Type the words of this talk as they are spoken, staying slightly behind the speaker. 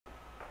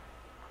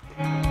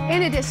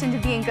In addition to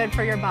being good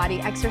for your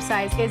body,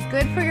 exercise is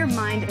good for your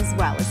mind as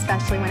well,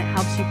 especially when it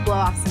helps you blow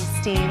off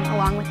some steam.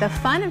 Along with the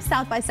fun of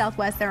South by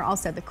Southwest, there are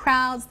also the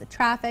crowds, the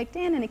traffic,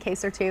 and in a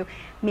case or two,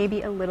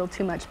 maybe a little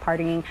too much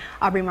partying.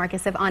 Aubrey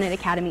Marcus of Onnit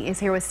Academy is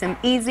here with some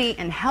easy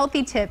and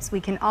healthy tips we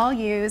can all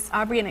use.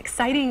 Aubrey, an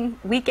exciting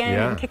weekend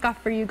and kickoff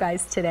for you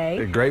guys today.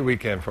 A great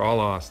weekend for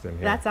all Austin.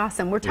 That's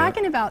awesome. We're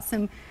talking about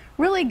some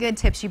really good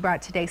tips you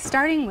brought today,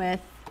 starting with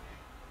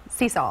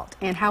sea salt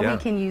and how we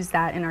can use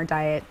that in our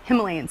diet.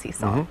 Himalayan sea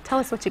salt. Tell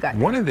us what you got.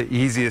 One of the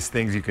easiest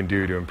things you can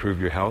do to improve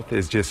your health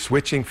is just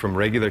switching from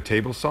regular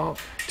table salt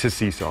to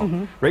sea salt.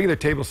 Regular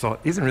table salt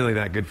isn't really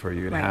that good for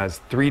you. It has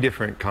 3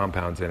 different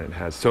compounds in it. It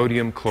has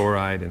sodium,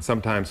 chloride, and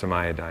sometimes some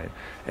iodine.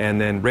 And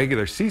then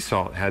regular sea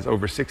salt has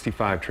over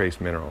 65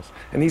 trace minerals.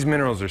 And these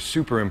minerals are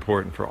super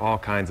important for all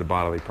kinds of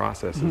bodily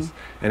processes.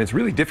 And it's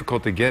really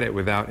difficult to get it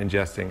without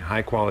ingesting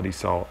high quality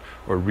salt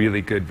or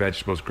really good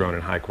vegetables grown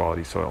in high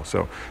quality soil.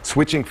 So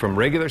switching from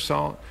regular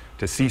salt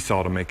to sea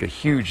salt will make a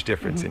huge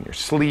difference in your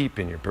sleep,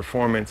 in your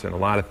performance, and a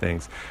lot of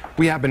things.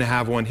 We happen to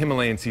have one.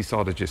 Himalayan sea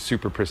salt is just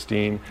super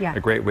pristine,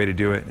 a great way to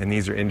do it, and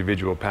these are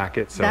individual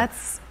packets. So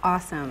that's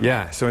awesome.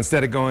 Yeah, so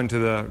instead of going to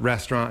the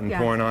restaurant and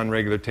pouring on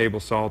regular table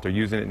salt or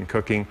using it in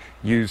cooking,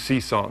 use sea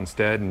salt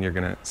instead, and you're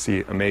going to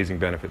see amazing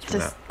benefits from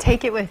that. Just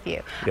take it with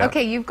you.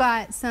 Okay, you've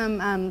got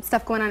some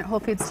stuff going on at Whole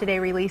Foods today,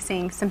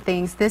 releasing some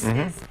things. This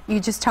is, you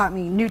just taught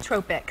me,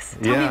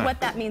 nootropics. Tell me what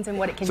that means and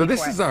what it can do for us.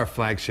 So this is our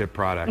flagship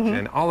product,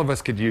 and all of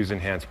us could use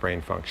enhanced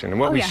brain function. And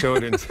what we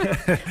showed in...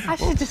 I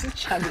should just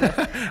chug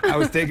this. I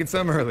was taking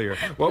some earlier.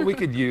 What we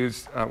could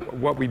use,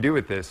 what we do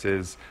with this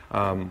is,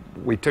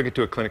 we took it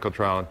to a clinical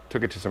trial,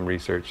 took it to some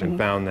research, and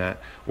found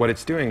that what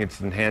it's doing,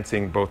 it's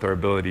enhancing both our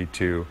ability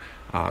to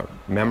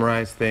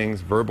memorize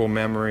things, verbal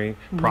memory,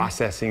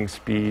 processing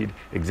speed,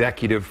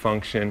 executive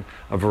function,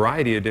 a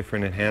variety of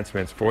different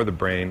enhancements for the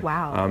brain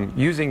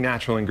using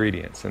natural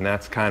ingredients. And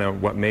that's kind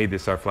of what made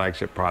this our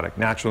flagship product.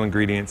 Natural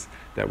ingredients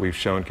that we've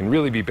shown can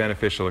really be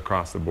beneficial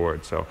across the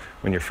board. So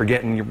when you're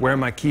forgetting where are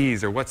my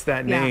keys or what's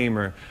that name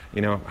or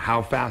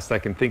how fast I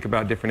can think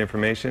about different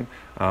information,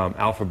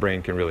 Alpha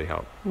Brain can really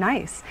help.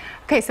 Nice.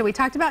 Okay, so we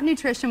talked about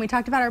nutrition, we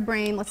talked about our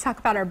brain, let's talk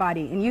about our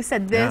body. And you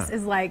said this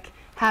is like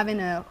having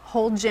a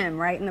whole gym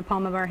right in the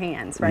palm of our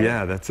hands, right?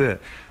 Yeah, that's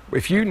it.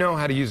 If you know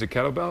how to use a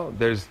kettlebell,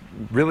 there's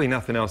really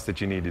nothing else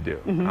that you need to do.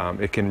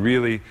 It can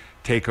really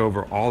take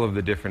over all of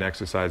the different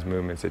exercise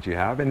movements that you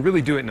have and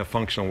really do it in a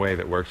functional way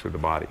that works with the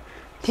body.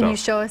 Can you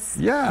show us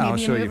maybe I'll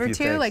show a move you or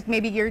two? Like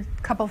maybe your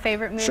couple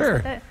favorite moves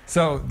with it?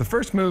 So the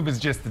first move is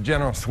just the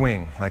general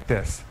swing, like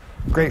this.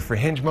 Great for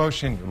hinge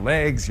motion, your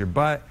legs, your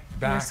butt,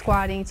 back. You're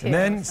squatting too. And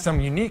then some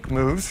unique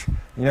moves.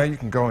 You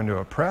can go into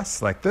a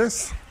press like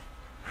this.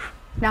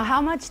 Now,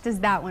 how much does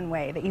that one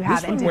weigh that you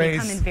have, and do they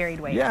come in varied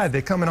weights? Yeah,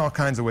 they come in all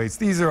kinds of weights.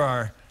 These are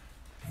our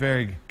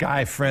very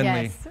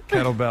guy-friendly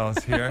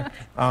kettlebells here.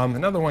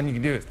 Another one you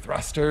can do is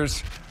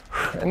thrusters,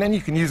 and then you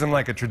can use them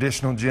like a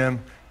traditional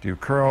gym, do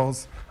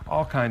curls,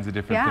 all kinds of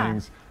different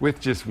things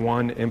with just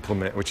one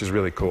implement, which is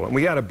really cool. And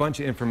we got a bunch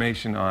of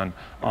information on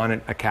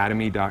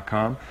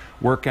onnitacademy.com,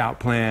 workout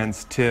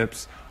plans,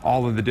 tips,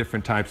 all of the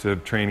different types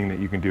of training that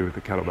you can do with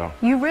the kettlebell.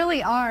 You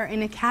really are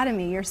an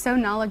academy. You're so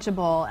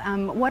knowledgeable.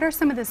 What are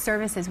some of the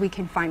services we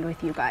can find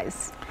with you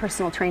guys,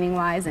 personal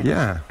training-wise and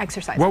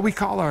exercise? Well, we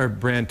call our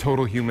brand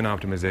Total Human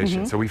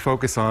Optimization. So we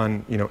focus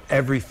on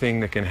everything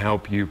that can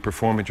help you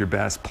perform at your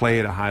best, play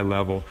at a high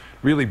level,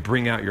 really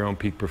bring out your own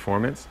peak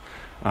performance.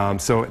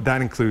 So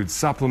that includes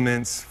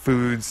supplements,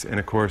 foods,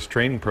 and of course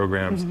training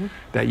programs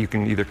that you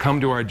can either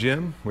come to our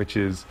gym, which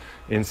is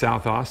in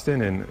South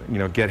Austin,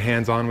 and get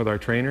hands-on with our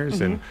trainers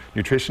and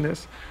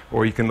nutritionists,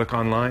 or you can look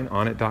online,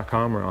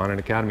 onnit.com or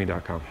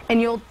onnitacademy.com.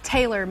 And you'll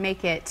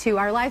make it to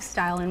our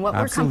lifestyle and what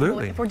we're comfortable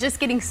with. If we're just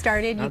getting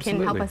started, you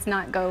can help us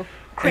not go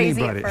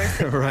crazy at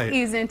first,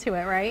 ease into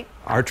it, right?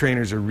 Our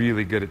trainers are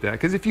really good at that,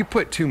 because if you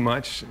put too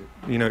much,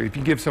 if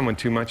you give someone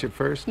too much at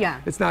first,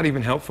 it's not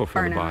even helpful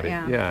for the body.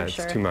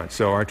 It's too much.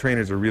 So our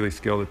trainers are really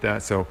skilled at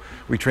that. So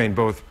we train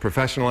both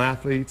professional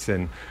athletes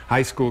and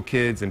high school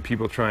kids and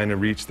people trying to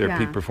reach their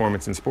peak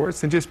performance in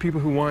sports, and just people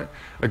who want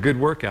a good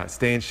workout,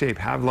 stay in shape,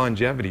 have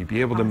longevity,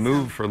 be able to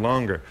move for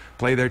longer,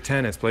 play their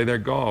tennis, play their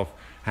golf,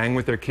 hang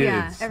with their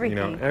kids,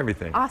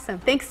 everything. Awesome.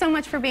 Thanks so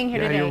much for being here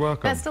today. You're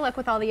welcome. Best of luck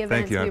with all the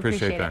events. Thank you. I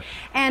appreciate that.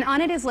 And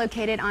Onnit is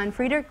located on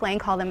Friedrich Lane.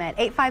 Call them at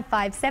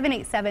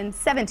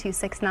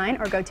 855-787-7269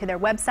 or go to their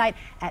website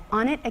at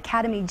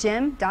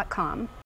onnitacademygym.com.